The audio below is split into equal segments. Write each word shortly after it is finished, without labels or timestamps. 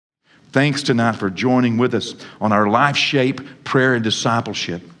Thanks tonight for joining with us on our Life Shape Prayer and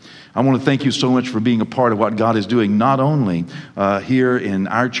Discipleship. I want to thank you so much for being a part of what God is doing, not only here in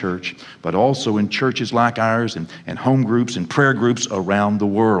our church, but also in churches like ours and home groups and prayer groups around the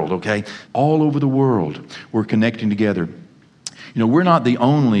world, okay? All over the world, we're connecting together. You know, we're not the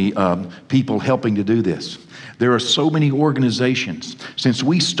only people helping to do this. There are so many organizations. Since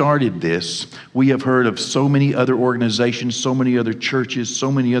we started this, we have heard of so many other organizations, so many other churches,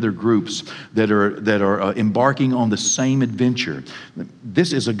 so many other groups that are embarking on the same adventure.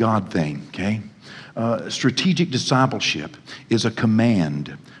 This is a God thing, okay? Strategic discipleship is a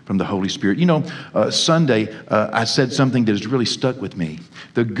command from the Holy Spirit. You know, Sunday, I said something that has really stuck with me.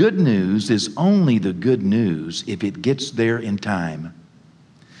 The good news is only the good news if it gets there in time.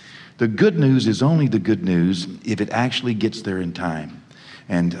 The good news is only the good news if it actually gets there in time.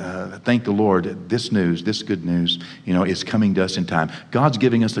 And thank the Lord, this good news, you know, is coming to us in time. God's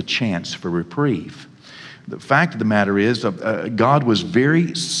giving us a chance for reprieve. The fact of the matter is, God was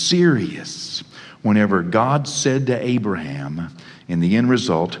very serious whenever God said to Abraham, in the end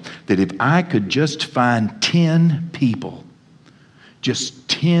result, that if I could just find 10 people, just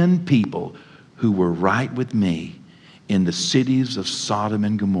 10 people who were right with me in the cities of Sodom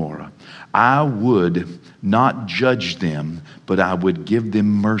and Gomorrah, I would not judge them, but I would give them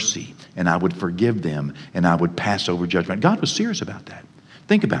mercy, and I would forgive them, and I would pass over judgment. God was serious about that.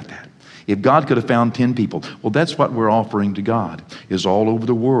 Think about that. If God could have found 10 people, well, that's what we're offering to God, is all over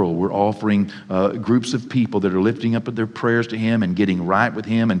the world. We're offering groups of people that are lifting up their prayers to Him and getting right with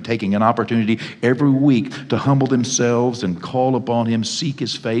Him and taking an opportunity every week to humble themselves and call upon Him, seek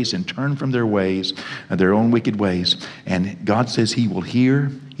His face, and turn from their ways, their own wicked ways. And God says He will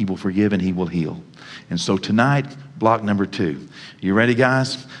hear, He will forgive, and He will heal. And so tonight, block number 2. You ready,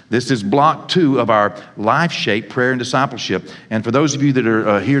 guys? This is block 2 of our Life Shape Prayer and Discipleship. And for those of you that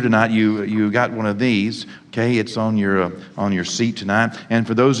are here tonight, you got one of these. Okay, it's on your seat tonight. And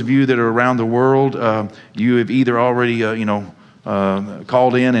for those of you that are around the world, you have either already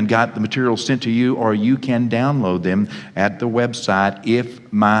called in and got the material sent to you, or you can download them at the website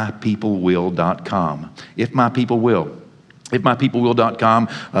ifmypeoplewill.com. If My People Will. IfMyPeopleWill.com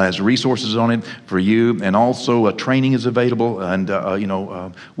has resources on it for you, and also training is available, and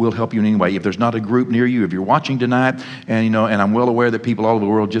we'll help you in any way. If there's not a group near you, if you're watching tonight, and I'm well aware that people all over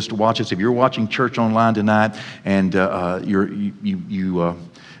the world just watch us. If you're watching church online tonight, and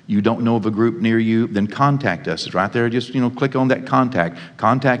you don't know of a group near you, then contact us. It's right there. Just, click on that contact.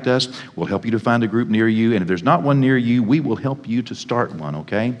 Contact us. We'll help you to find a group near you. And if there's not one near you, we will help you to start one,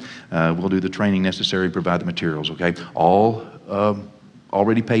 okay? We'll do the training necessary, provide the materials, okay? All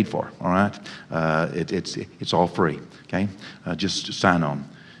already paid for, all right? It's all free, okay? Just sign on.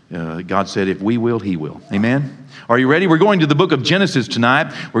 God said, if we will, He will. Amen? Are you ready? We're going to the book of Genesis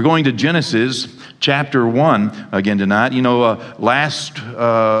tonight. We're going to Genesis chapter 1 again tonight. Our last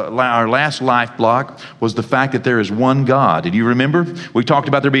life block was the fact that there is one God. Did you remember? We talked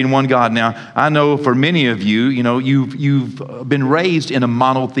about there being one God. Now, I know for many of you, you've been raised in a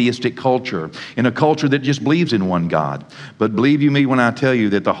monotheistic culture, in a culture that just believes in one God. But believe you me when I tell you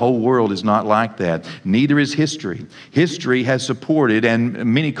that the whole world is not like that. Neither is history. History has supported,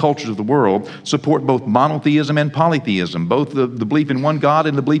 and many cultures of the world support both monotheism and polytheism, both the belief in one God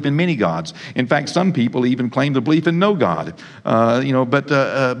and the belief in many gods. In fact, some people even claim the belief in no God.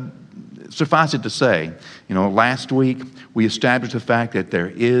 Suffice it to say, last week we established the fact that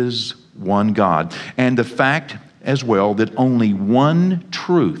there is one God, and the fact as well that only one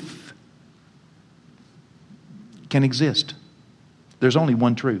truth can exist. There's only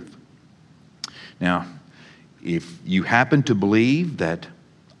one truth. Now, if you happen to believe that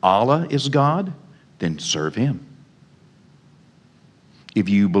Allah is God, then serve Him. If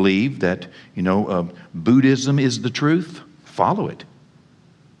you believe that, Buddhism is the truth, follow it.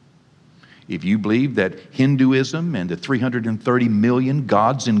 If you believe that Hinduism and the 330 million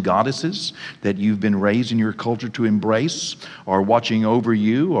gods and goddesses that you've been raised in your culture to embrace are watching over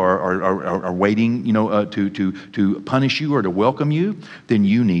you or are waiting, to punish you or to welcome you, then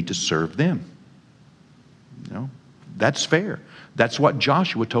you need to serve them. That's fair. That's what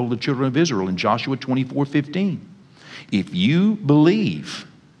Joshua told the children of Israel in Joshua 24:15. If you believe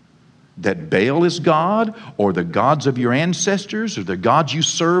that Baal is God, or the gods of your ancestors, or the gods you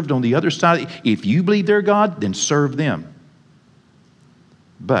served on the other side, if you believe they're God, then serve them.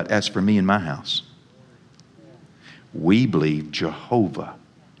 But as for me and my house, we believe Jehovah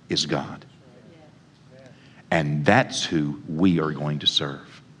is God. And that's who we are going to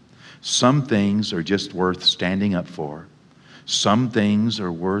serve. Some things are just worth standing up for. Some things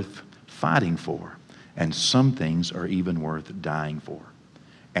are worth fighting for. And some things are even worth dying for.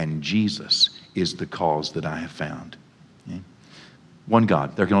 and Jesus is the cause that I have found. Okay? One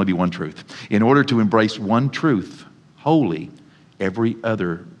God. There can only be one truth. In order to embrace one truth wholly, every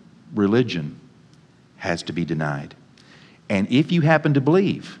other religion has to be denied. And if you happen to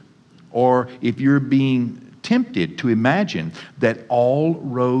believe, or if you're being tempted to imagine that all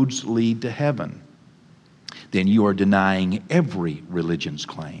roads lead to heaven, then you are denying every religion's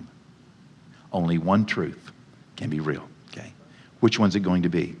claim. Only one truth can be real. Okay? Which one's it going to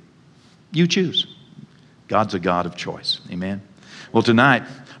be? You choose. God's a God of choice. Amen? Well, tonight,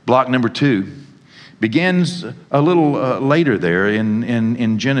 block number 2 begins a little later there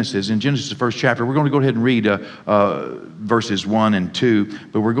in Genesis. In Genesis, the first chapter, we're going to go ahead and read verses 1 and 2,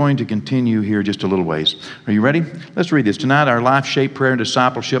 but we're going to continue here just a little ways. Are you ready? Let's read this. Tonight, our Life Shape Prayer and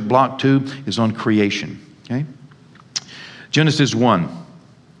Discipleship, block 2, is on creation. Okay? Genesis 1,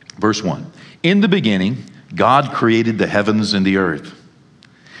 verse 1. In the beginning, God created the heavens and the earth.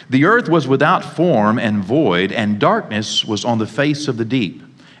 The earth was without form and void, and darkness was on the face of the deep,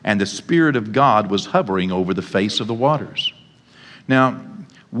 and the Spirit of God was hovering over the face of the waters. Now,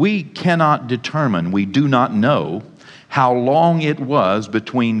 we cannot determine, we do not know how long it was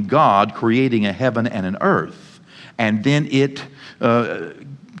between God creating a heaven and an earth, and then it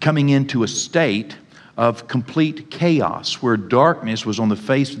coming into a state of complete chaos where darkness was on the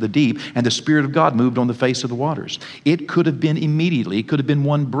face of the deep and the Spirit of God moved on the face of the waters. It could have been immediately. It could have been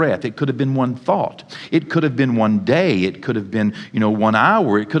one breath. It could have been one thought. It could have been one day. It could have been, 1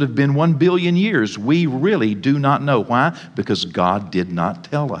 hour. It could have been 1 billion years. We really do not know. Why? Because God did not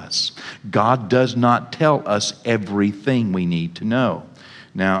tell us. God does not tell us everything we need to know.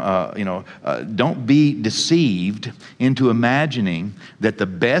 Now, don't be deceived into imagining that the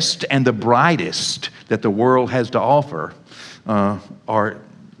best and the brightest that the world has to offer are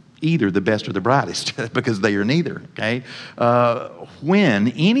either the best or the brightest, because they are neither, okay? When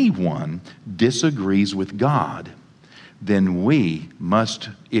anyone disagrees with God, then we must,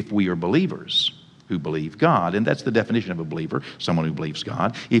 if we are believers who believe God, and that's the definition of a believer, someone who believes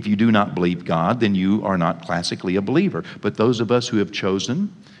God. If you do not believe God, then you are not classically a believer. But those of us who have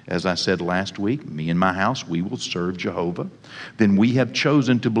chosen, as I said last week, me and my house, we will serve Jehovah, then we have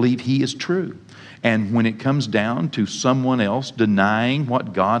chosen to believe He is true. And when it comes down to someone else denying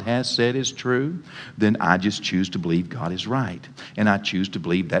what God has said is true, then I just choose to believe God is right. And I choose to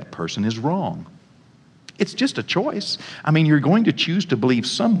believe that person is wrong. It's just a choice. I mean, you're going to choose to believe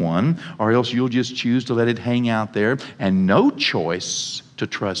someone, or else you'll just choose to let it hang out there. And no choice to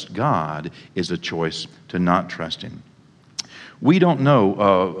trust God is a choice to not trust Him. We don't know,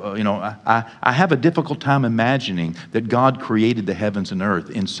 I have a difficult time imagining that God created the heavens and earth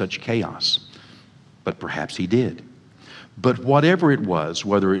in such chaos. But perhaps He did. But whatever it was,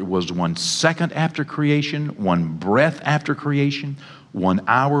 whether it was 1 second after creation, 1 breath after creation, 1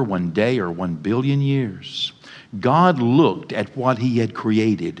 hour, 1 day, or 1 billion years, God looked at what He had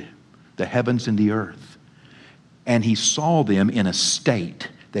created, the heavens and the earth, and He saw them in a state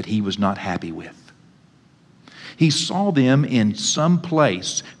that He was not happy with. He saw them in some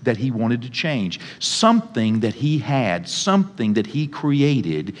place that He wanted to change. Something that He had, something that He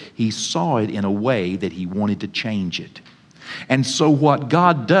created, He saw it in a way that He wanted to change it. And so what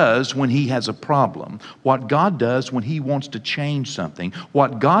God does when He has a problem, what God does when He wants to change something,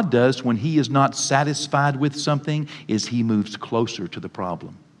 what God does when He is not satisfied with something, is He moves closer to the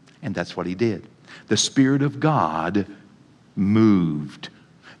problem. And that's what He did. The Spirit of God moved.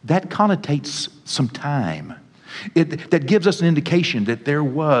 That connotates some time. That gives us an indication that there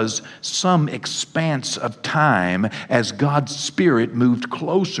was some expanse of time as God's Spirit moved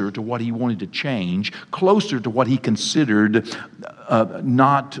closer to what He wanted to change, closer to what He considered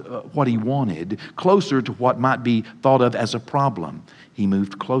not what He wanted, closer to what might be thought of as a problem. He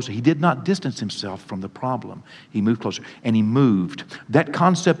moved closer. He did not distance Himself from the problem. He moved closer, and He moved. That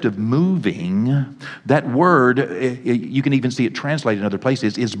concept of moving, that word, you can even see it translated in other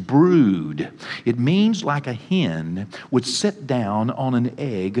places, is brood. It means like a hen would sit down on an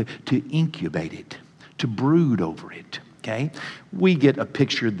egg to incubate it, to brood over it. Okay? We get a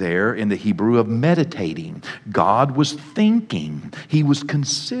picture there in the Hebrew of meditating. God was thinking. He was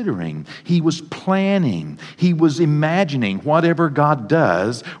considering. He was planning. He was imagining whatever God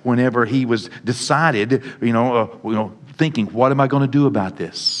does whenever He was decided, thinking, what am I going to do about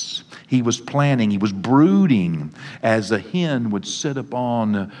this? He was planning. He was brooding as a hen would sit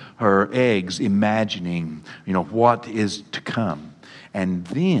upon her eggs, imagining, what is to come. And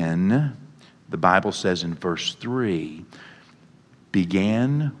then the Bible says in verse 3,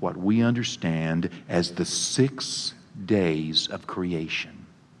 began what we understand as the 6 days of creation.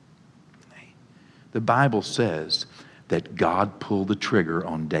 The Bible says that God pulled the trigger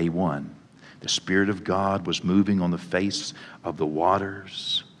on day one. The Spirit of God was moving on the face of the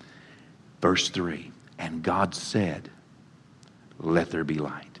waters. Verse 3, and God said, let there be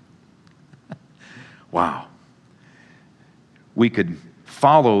light. Wow. We could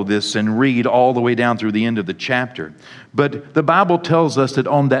follow this and read all the way down through the end of the chapter. But the Bible tells us that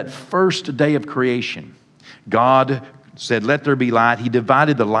on that first day of creation, God said, let there be light. He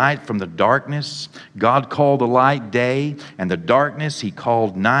divided the light from the darkness. God called the light day, and the darkness He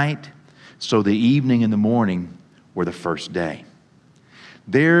called night. So the evening and the morning were the first day.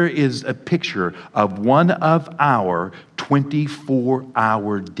 There is a picture of one of our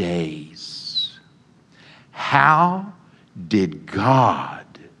 24-hour days. How did God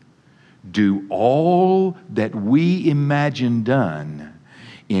do all that we imagine done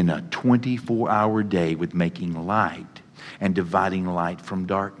in a 24-hour day with making light and dividing light from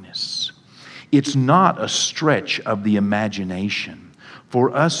darkness? It's not a stretch of the imagination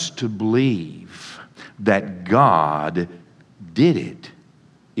for us to believe that God did it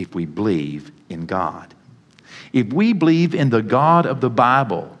if we believe in God. If we believe in the God of the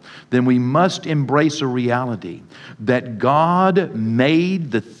Bible, then we must embrace a reality that God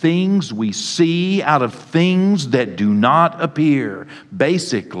made the things we see out of things that do not appear.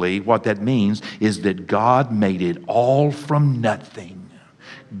 Basically, what that means is that God made it all from nothing.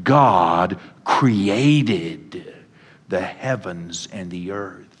 God created the heavens and the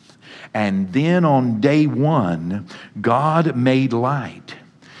earth. And then on day one, God made light.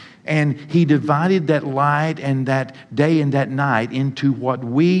 And He divided that light and that day and that night into what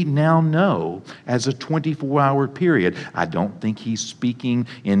we now know as a 24-hour period. I don't think He's speaking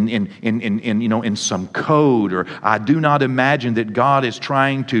in some code, or I do not imagine that God is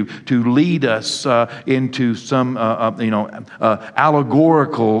trying to lead us into some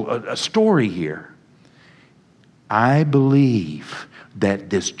allegorical story here. I believe that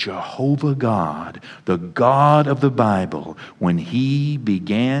this Jehovah God, the God of the Bible, when He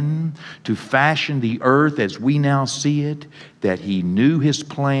began to fashion the earth as we now see it, that He knew His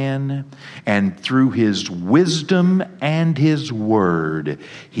plan, and through His wisdom and His word,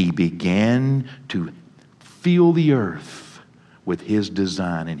 He began to fill the earth with His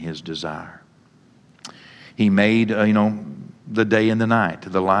design and His desire. He made, the day and the night,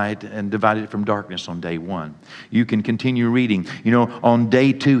 the light, and divided it from darkness on day one. You can continue reading. On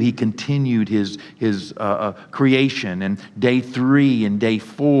day two, He continued His creation, and day 3, and day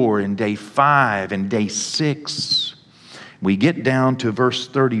 4, and day 5, and day 6. We get down to verse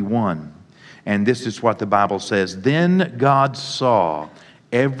 31, and this is what the Bible says. Then God saw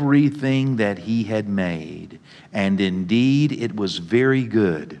everything that He had made, and indeed it was very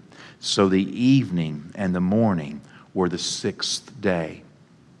good. So the evening and the morning were the 6th day.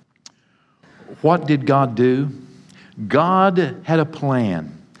 What did God do? God had a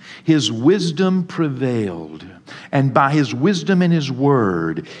plan. His wisdom prevailed. And by His wisdom and His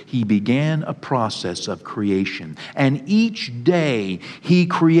word, He began a process of creation. And each day, He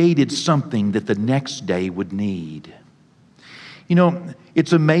created something that the next day would need.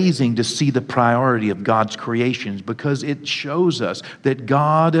 It's amazing to see the priority of God's creations, because it shows us that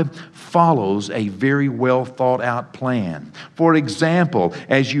God follows a very well thought out plan. For example,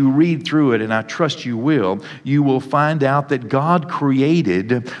 as you read through it, and I trust you will find out that God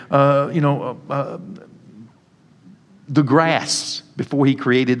created, the grass before He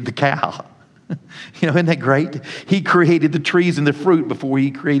created the cow. Isn't that great? He created the trees and the fruit before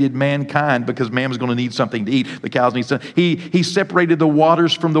He created mankind, because man was going to need something to eat. The cows need something. He separated the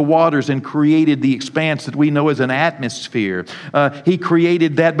waters from the waters and created the expanse that we know as an atmosphere. He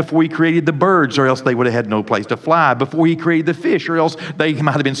created that before He created the birds, or else they would have had no place to fly. Before He created the fish, or else they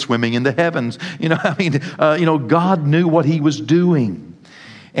might have been swimming in the heavens. God knew what He was doing.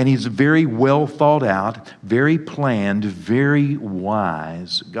 And He's a very well thought out, very planned, very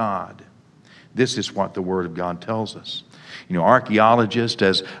wise God. This is what the Word of God tells us. Archaeologists,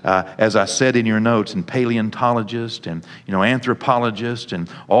 as I said in your notes, and paleontologists, and anthropologists, and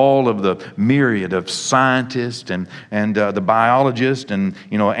all of the myriad of scientists, and the biologists, and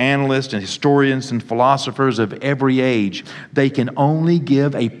analysts, and historians, and philosophers of every age, they can only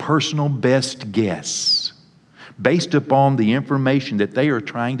give a personal best guess based upon the information that they are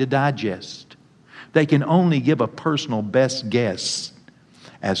trying to digest. They can only give a personal best guess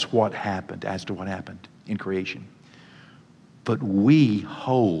as to what happened in creation. But we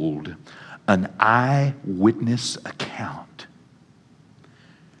hold an eyewitness account.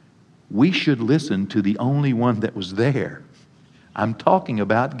 We should listen to the only one that was there. I'm talking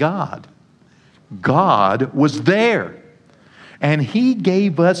about God. God was there. And He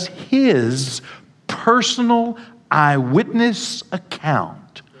gave us His personal eyewitness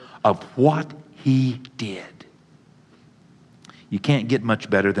account of what He did. You can't get much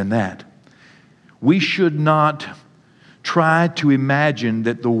better than that. We should not try to imagine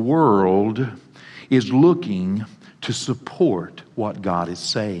that the world is looking to support what God is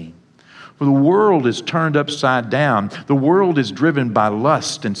saying. For the world is turned upside down. The world is driven by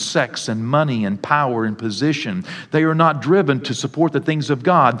lust and sex and money and power and position. They are not driven to support the things of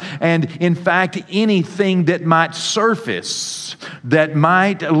God. And in fact, anything that might surface, that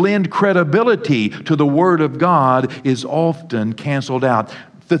might lend credibility to the Word of God is often canceled out.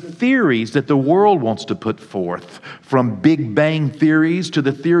 The theories that the world wants to put forth, from Big Bang theories to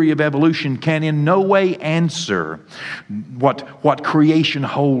the theory of evolution, can in no way answer what creation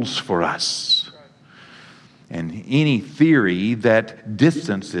holds for us. And any theory that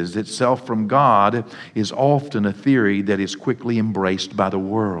distances itself from God is often a theory that is quickly embraced by the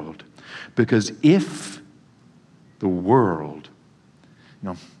world. Because if the world,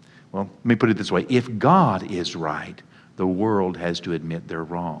 let me put it this way, if God is right, the world has to admit they're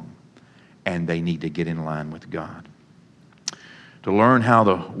wrong, and they need to get in line with God. To learn how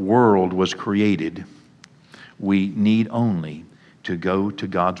the world was created, we need only to go to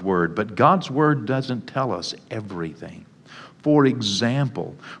God's Word. But God's Word doesn't tell us everything. For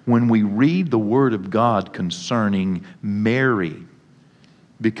example, when we read the Word of God concerning Mary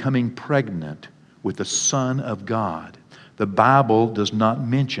becoming pregnant with the Son of God, the Bible does not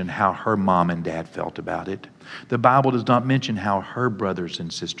mention how her mom and dad felt about it. The Bible does not mention how her brothers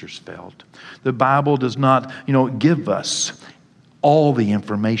and sisters felt. The Bible does not, give us all the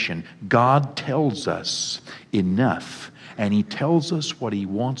information. God tells us enough, and He tells us what He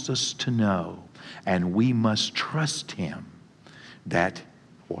wants us to know, and we must trust Him that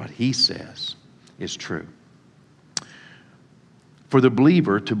what He says is true. For the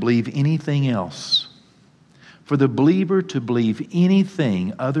believer to believe anything else, for the believer to believe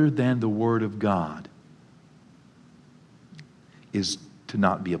anything other than the Word of God, is to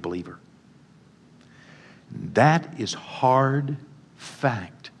not be a believer. That is hard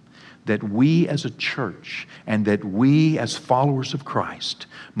fact that we as a church and that we as followers of Christ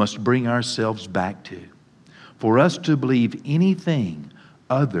must bring ourselves back to. For us to believe anything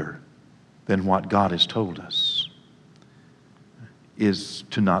other than what God has told us is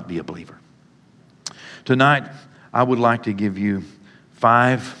to not be a believer. Tonight, I would like to give you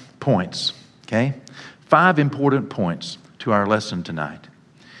 5 points, okay? 5 important points to our lesson tonight.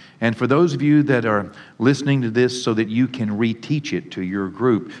 And for those of you that are listening to this so that you can reteach it to your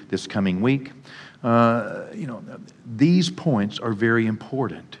group this coming week, these points are very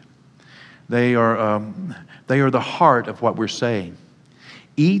important. They are the heart of what we're saying.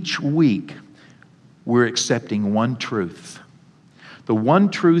 Each week, we're accepting one truth. The one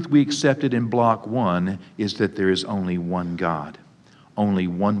truth we accepted in block 1 is that there is only one God, only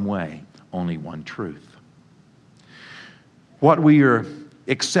one way, only one truth. What we are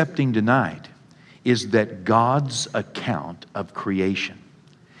accepting tonight is that God's account of creation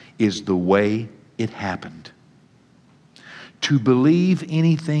is the way it happened. To believe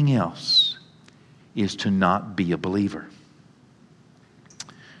anything else is to not be a believer.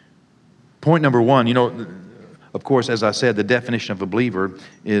 Point number 1, of course, as I said, the definition of a believer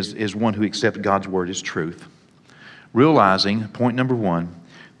is one who accepts God's Word as truth. Realizing, point number 1,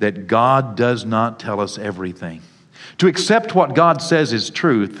 that God does not tell us everything. To accept what God says is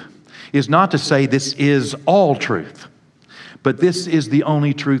truth is not to say this is all truth, but this is the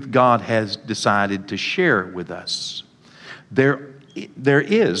only truth God has decided to share with us. There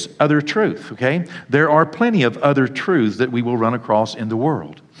is other truth, okay? There are plenty of other truths that we will run across in the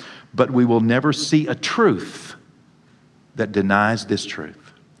world, but we will never see a truth that denies this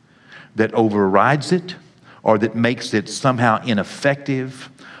truth, that overrides it, or that makes it somehow ineffective,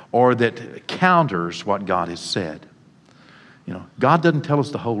 or that counters what God has said. God doesn't tell us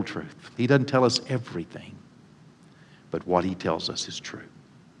the whole truth. He doesn't tell us everything. But what He tells us is true.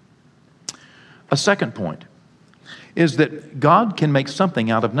 A second point is that God can make something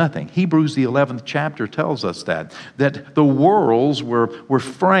out of nothing. Hebrews, the 11th chapter, tells us that the worlds were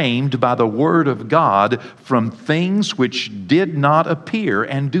framed by the Word of God from things which did not appear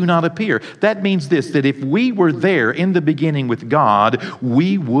and do not appear. That means this, that if we were there in the beginning with God,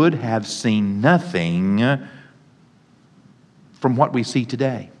 we would have seen nothing from what we see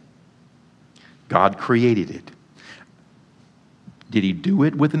today. God created it. Did He do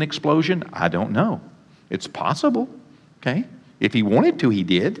it with an explosion? I don't know. It's possible, okay? If He wanted to, He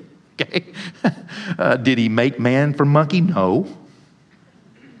did, okay? Did He make man from monkey? No.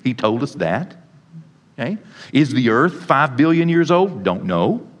 He told us that, okay? Is the earth 5 billion years old? Don't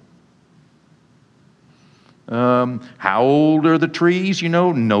know. How old are the trees?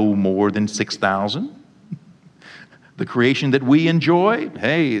 No more than 6,000. The creation that we enjoy,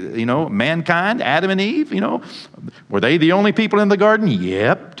 hey, mankind, Adam and Eve, were they the only people in the garden?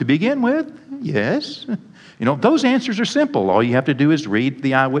 Yep, to begin with, yes. Those answers are simple. All you have to do is read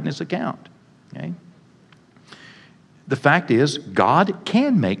the eyewitness account. Okay? The fact is, God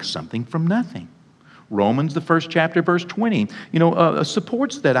can make something from nothing. Romans, the first chapter, verse 20,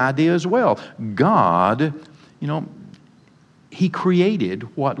 supports that idea as well. God, He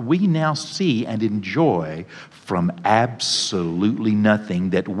created what we now see and enjoy from absolutely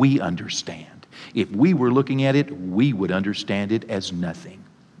nothing that we understand. If we were looking at it, we would understand it as nothing.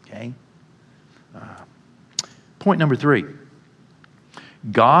 Okay? Point number 3.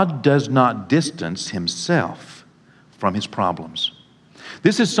 God does not distance Himself from His problems.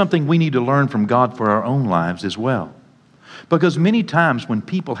 This is something we need to learn from God for our own lives as well. Because many times when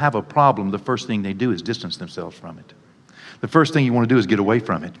people have a problem, the first thing they do is distance themselves from it. The first thing you want to do is get away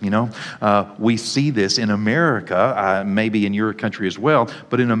from it, We see this in America, maybe in your country as well,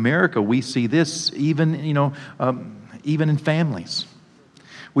 but in America we see this even in families.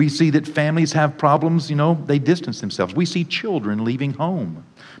 We see that families have problems, they distance themselves. We see children leaving home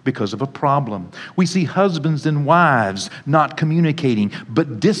because of a problem. We see husbands and wives not communicating,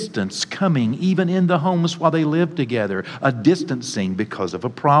 but distance coming even in the homes while they live together, a distancing because of a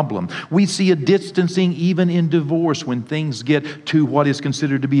problem. We see a distancing even in divorce when things get to what is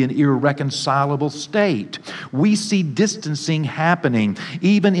considered to be an irreconcilable state. We see distancing happening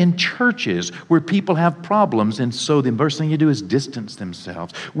even in churches where people have problems, and so the first thing you do is distance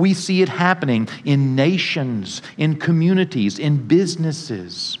themselves. We see it happening in nations, in communities, in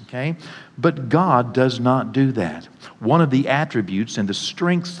businesses. Okay? But God does not do that. One of the attributes and the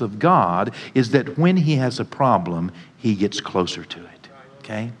strengths of God is that when He has a problem, He gets closer to it.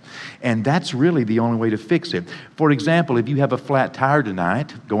 Okay? And that's really the only way to fix it. For example, if you have a flat tire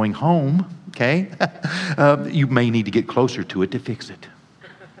tonight going home, okay, you may need to get closer to it to fix it.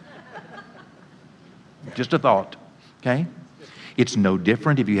 Just a thought. Okay? It's no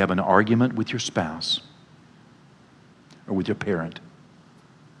different if you have an argument with your spouse or with your parent.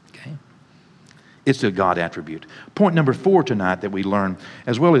 Okay? It's a God attribute. Point number 4 tonight that we learn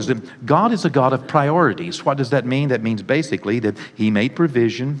as well is that God is a God of priorities. What does that mean? That means basically that He made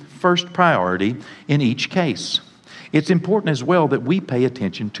provision, first priority, in each case. It's important as well that we pay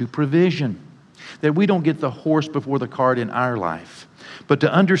attention to provision, that we don't get the horse before the cart in our life, but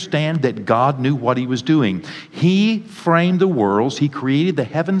to understand that God knew what He was doing. He framed the worlds. He created the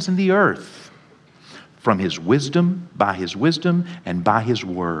heavens and the earth from His wisdom, and by His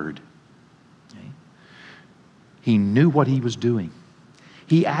word. Okay? He knew what He was doing.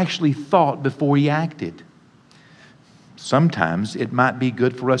 He actually thought before He acted. Sometimes it might be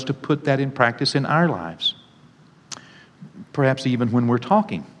good for us to put that in practice in our lives. Perhaps even when we're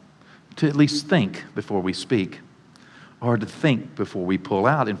talking, to at least think before we speak, or to think before we pull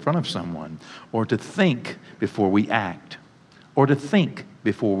out in front of someone, or to think before we act, or to think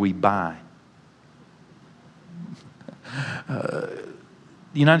before we buy. The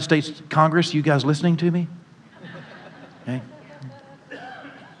United States Congress, you guys listening to me? Okay.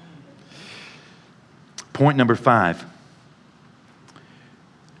 Point number 5.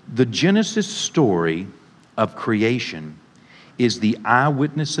 The Genesis story of creation is the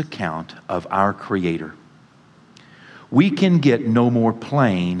eyewitness account of our Creator. We can get no more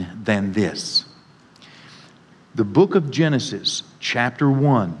plain than this. The book of Genesis, chapter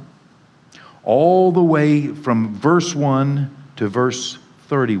 1, all the way from verse 1 to verse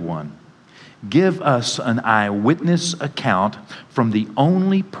 31, give us an eyewitness account from the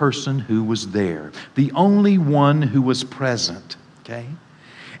only person who was there, the only one who was present. Okay?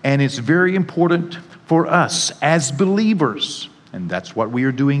 And it's very important for us as believers, and that's what we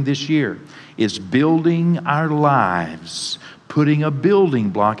are doing this year, is building our lives, putting a building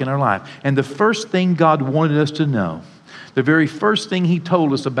block in our life. And the first thing God wanted us to know, the very first thing He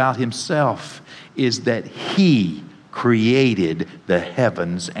told us about Himself, is that He created the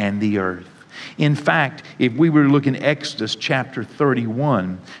heavens and the earth. In fact, if we were to look in Exodus chapter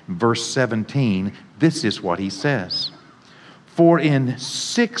 31, verse 17, this is what He says. For in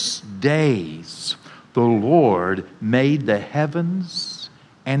 6 days the Lord made the heavens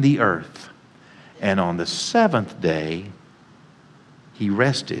and the earth, and on the 7th day He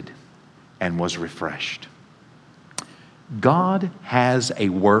rested and was refreshed. God has a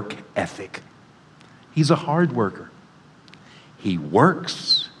work ethic. He's a hard worker. He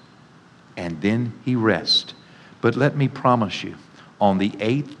works and then He rests. But let me promise you, on the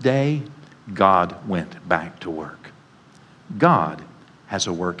 8th day, God went back to work. God has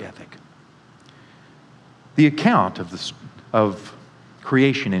a work ethic. The account of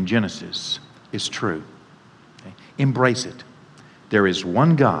creation in Genesis is true. Okay? Embrace it. There is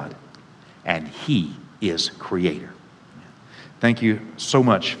one God, and He is Creator. Thank you so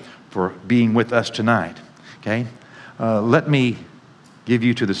much for being with us tonight. Okay? Let me give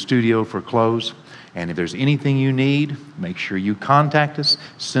you to the studio for close. And if there's anything you need, make sure you contact us.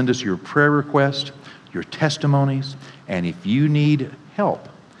 Send us your prayer request, your testimonies. And if you need help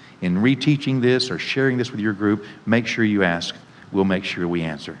in reteaching this or sharing this with your group, make sure you ask. We'll make sure we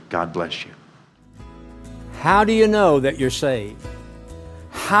answer. God bless you. How do you know that you're saved?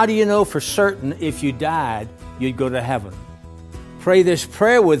 How do you know for certain if you died, you'd go to heaven? Pray this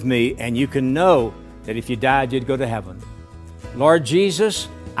prayer with me, and you can know that if you died, you'd go to heaven. Lord Jesus,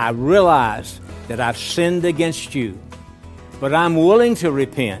 I realize that I've sinned against you, but I'm willing to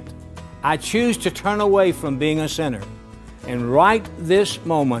repent. I choose to turn away from being a sinner. And right this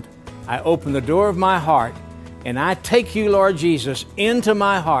moment, I open the door of my heart, and I take you, Lord Jesus, into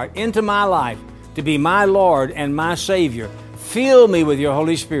my heart, into my life, to be my Lord and my Savior. Fill me with your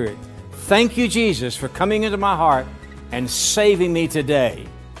Holy Spirit. Thank you, Jesus, for coming into my heart and saving me today.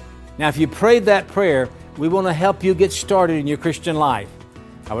 Now, if you prayed that prayer, we want to help you get started in your Christian life.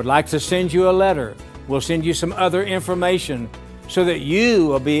 I would like to send you a letter. We'll send you some other information so that you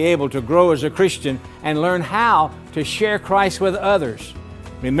will be able to grow as a Christian and learn how to share Christ with others.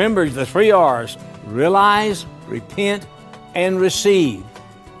 Remember the 3 R's: realize, repent, and receive.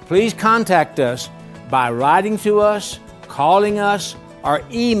 Please contact us by writing to us, calling us, or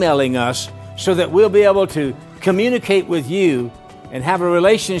emailing us so that we'll be able to communicate with you and have a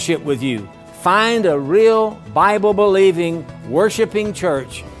relationship with you. Find a real Bible-believing, worshiping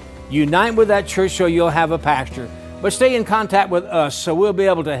church. Unite with that church so you'll have a pastor. But stay in contact with us so we'll be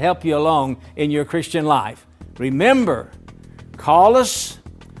able to help you along in your Christian life. Remember, call us,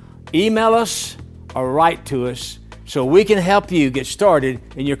 email us, or write to us so we can help you get started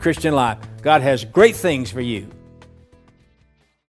in your Christian life. God has great things for you.